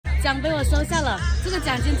奖被我收下了，这个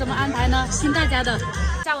奖金怎么安排呢？听大家的。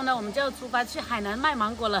下午呢，我们就出发去海南卖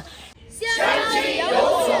芒果了。乡亲有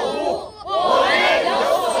所悟，我们有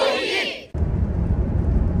所益。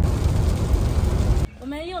我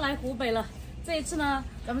们又来湖北了，这一次呢，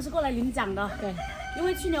咱们是过来领奖的。对，因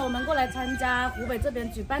为去年我们过来参加湖北这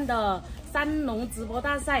边举办的三农直播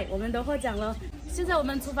大赛，我们都获奖了。现在我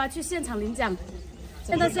们出发去现场领奖，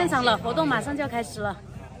现在现场了，活动马上就要开始了。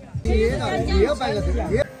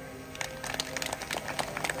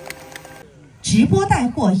直播带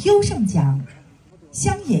货优胜奖，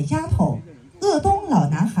乡野丫头，鄂东老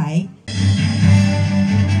男孩。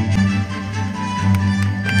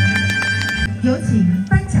有请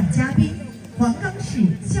颁奖嘉宾，黄冈市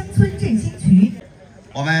乡村振兴局。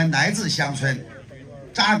我们来自乡村，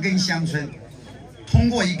扎根乡村，通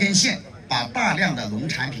过一根线把大量的农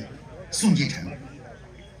产品送进城。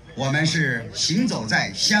我们是行走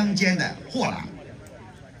在乡间的货郎，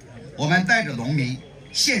我们带着农民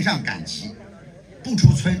线上赶集，不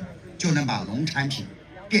出村就能把农产品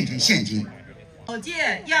变成现金。首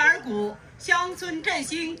届燕儿谷乡村振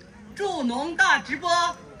兴助农大直播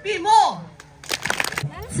闭幕。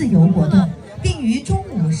自由活动，并于中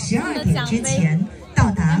午12点之前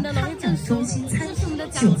到达康养中心餐厅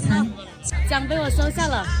就餐。奖被我收下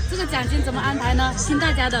了，这个奖金怎么安排呢？听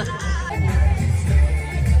大家的。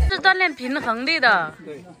是锻炼平衡力的，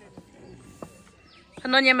对，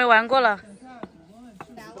很多年没玩过了。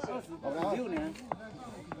6年。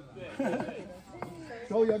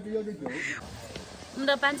我们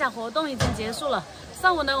的颁奖活动已经结束了。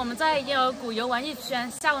上午呢，我们在燕儿谷游玩一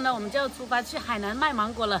圈，下午呢，我们就出发去海南卖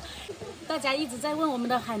芒果了。大家一直在问我们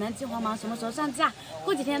的海南金黄芒什么时候上架，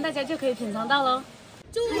过几天大家就可以品尝到喽。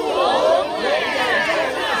祝我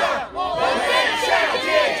们下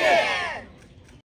见！